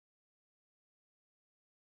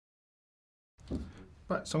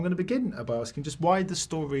Right, so I'm going to begin by asking just why the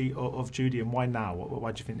story of Judy and why now?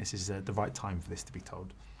 Why do you think this is the right time for this to be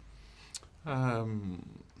told? Oh,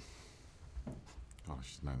 I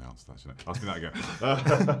should know the answer to that, shouldn't I? Ask me that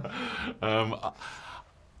again.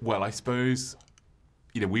 Well, I suppose,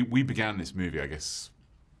 we began this movie, I guess,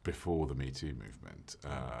 before the Me Too movement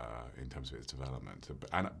in terms of its development.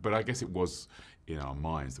 But I guess it was in our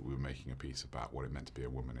minds that we were making a piece about what it meant to be a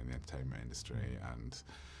woman in the entertainment industry and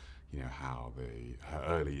how her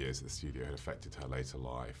early years at the studio had affected her later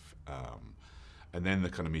life. And then the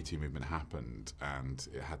kind of Me Too movement happened, and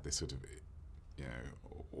it had this sort of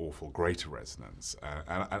awful greater resonance.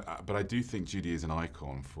 But I do think Judy is an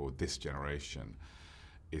icon for this generation.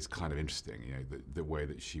 Is kind of interesting, the way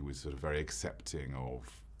that she was sort of very accepting of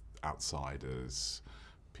outsiders,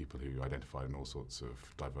 people who identified in all sorts of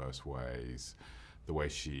diverse ways, the way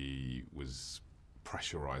she was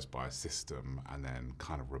pressurized by a system and then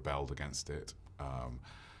kind of rebelled against it,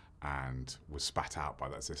 and was spat out by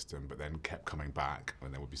that system, but then kept coming back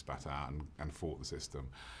when they would be spat out and fought the system.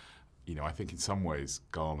 I think in some ways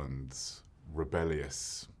Garland's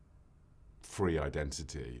rebellious, free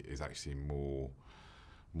identity is actually more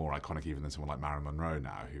iconic even than someone like Marilyn Monroe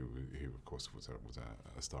now, who of course was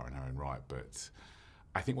a star in her own right. But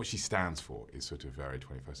I think what she stands for is sort of very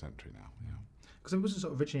 21st century now. Yeah. Because it wasn't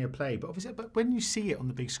sort of originally a play, but obviously, when you see it on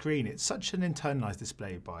the big screen, it's such an internalised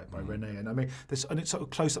display by Renee, and I mean, and it's sort of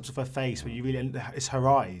close-ups of her face where you really, it's her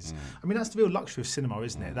eyes. I mean, that's the real luxury of cinema,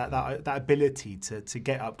 isn't it? That ability to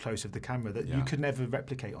get up close with the camera that you could never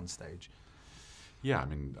replicate on stage. Yeah, I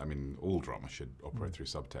mean, all drama should operate through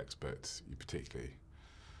subtext, but you particularly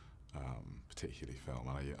film.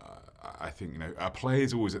 And I think a play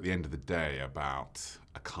is always at the end of the day about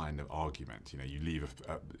a kind of argument. You leave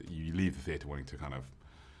the theatre wanting to kind of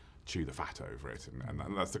chew the fat over it, and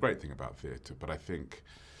that's the great thing about theatre. But I think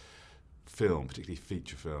film, particularly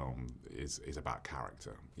feature film, is about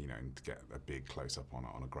character. And to get a big close up on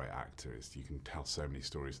a great actor you can tell so many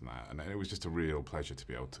stories in that. And it was just a real pleasure to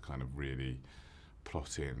be able to kind of really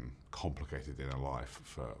plot in complicated inner life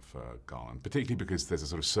for Garland, particularly because there's a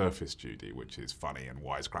sort of surface Judy, which is funny and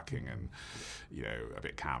wisecracking and a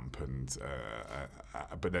bit camp, and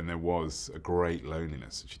but then there was a great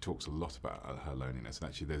loneliness. She talks a lot about her loneliness, and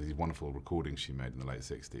actually there's these wonderful recordings she made in the late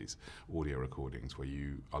 60s, audio recordings, where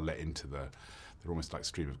you are let into they're almost like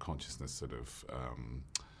stream of consciousness sort of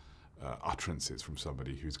utterances from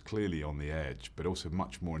somebody who's clearly on the edge, but also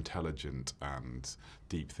much more intelligent and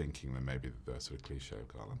deep thinking than maybe the sort of cliche of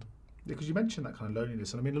Garland. Yeah, because you mentioned that kind of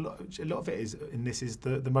loneliness, and I mean, a lot of it is in this is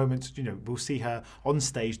the moment we'll see her on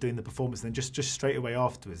stage doing the performance, and then just straight away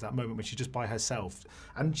afterwards, that moment when she's just by herself,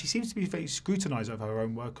 and she seems to be very scrutinised over her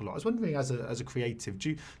own work a lot. I was wondering, as a creative,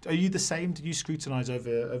 are you the same? Do you scrutinise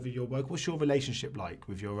over your work? What's your relationship like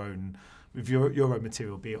with your own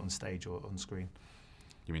material, be it on stage or on screen?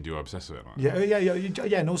 You mean, do you obsess with it?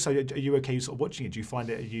 Yeah, and also, are you okay sort of watching it? Do you find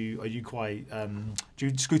it? Are you quite? Do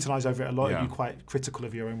you scrutinise over it a lot? Yeah. Are you quite critical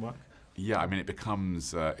of your own work? Yeah, I mean, it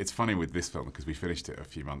becomes. It's funny with this film because we finished it a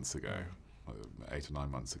few months ago, 8 or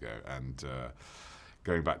 9 months ago, and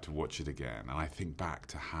going back to watch it again, and I think back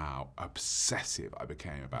to how obsessive I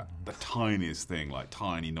became about the tiniest thing, like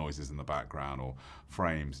tiny noises in the background or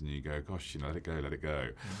frames, and you go, gosh, let it go, let it go.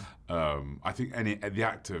 I think the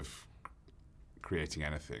act of creating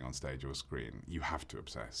anything on stage or screen, you have to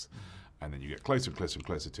obsess, and then you get closer and closer and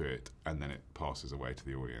closer to it, and then it passes away to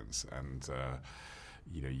the audience, and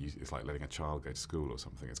it's like letting a child go to school or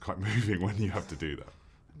something. It's quite moving when you have to do that.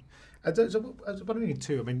 So I was wondering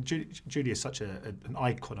too, I mean, Judy is such an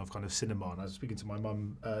icon of kind of cinema, and I was speaking to my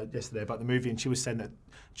mum yesterday about the movie, and she was saying that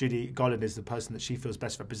Judy Garland is the person that she feels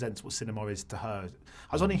best represents what cinema is to her.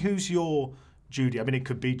 I was wondering, who's your Judy? I mean, it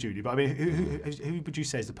could be Judy, but I mean, who would you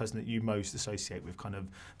say is the person that you most associate with kind of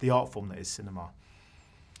the art form that is cinema?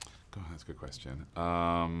 God, that's a good question.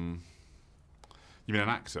 You mean an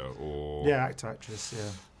actor or? Yeah, actor, actress,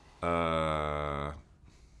 yeah.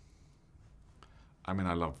 I mean,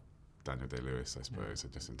 I love Daniel Day-Lewis, I suppose,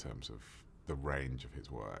 just in terms of the range of his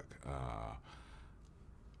work.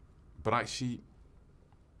 But actually,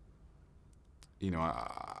 I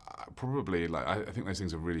think those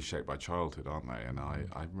things are really shaped by childhood, aren't they? And I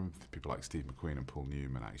remember people like Steve McQueen and Paul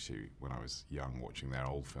Newman, actually, when I was young, watching their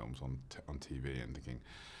old films on TV and thinking,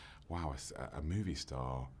 wow, a movie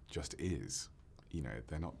star just is.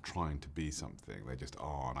 They're not trying to be something, they just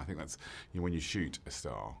are. And I think that's, when you shoot a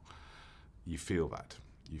star, you feel that.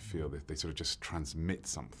 You feel that they sort of just transmit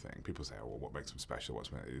something. People say, oh, well, what makes them special?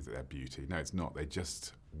 Is their beauty? No, it's not. They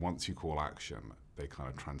just, once you call action, they kind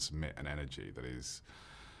of transmit an energy that is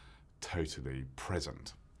totally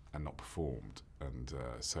present and not performed. And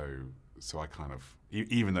so so I kind of,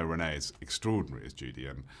 even though Renee is extraordinary as Judy,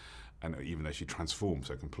 and even though she transforms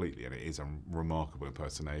so completely, and it is a remarkable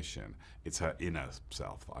impersonation, it's her inner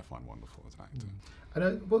self that I find wonderful as an actor.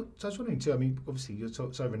 And so I was wondering too, I mean, obviously you're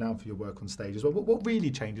so renowned for your work on stage as well. What really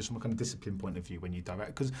changes from a kind of discipline point of view when you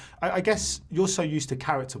direct? Because I guess you're so used to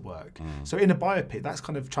character work. So in a biopic, that's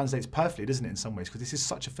kind of translates perfectly, doesn't it, in some ways? Because this is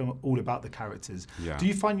such a film all about the characters. Yeah. Do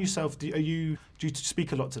you find yourself, do you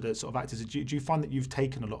speak a lot to the sort of actors? Do you find that you've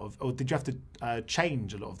taken a lot of, or did you have to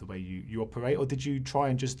change a lot of the way you operate? Or did you try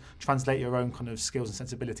and just translate your own kind of skills and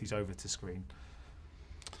sensibilities over to screen?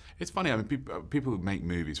 It's funny, I mean, people make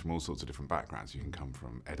movies from all sorts of different backgrounds. You can come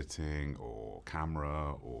from editing or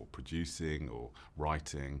camera or producing or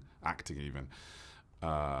writing, acting even.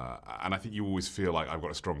 And I think you always feel like I've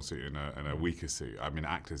got a strong suit and a weaker suit. I mean,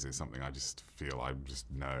 actors is something I just feel I just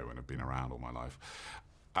know and have been around all my life.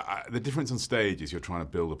 The difference on stage is you're trying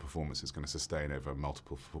to build a performance that's going to sustain over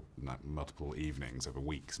multiple evenings, over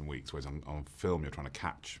weeks and weeks, whereas on film you're trying to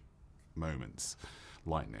catch moments,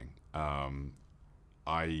 lightning.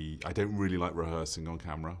 I don't really like rehearsing on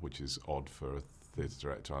camera, which is odd for a theatre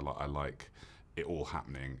director. I like it all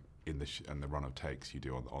happening in the run of takes you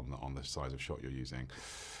do on the size of shot you're using.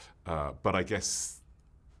 But I guess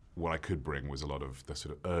what I could bring was a lot of the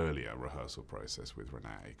sort of earlier rehearsal process with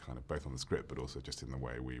Renee, kind of both on the script, but also just in the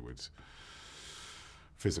way we would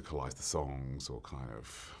physicalise the songs or kind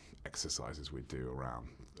of exercises we do around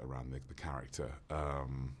the character.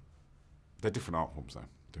 They're different art forms, though.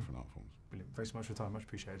 Different art forms. Brilliant. Thanks so much for your time. Much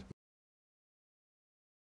appreciated.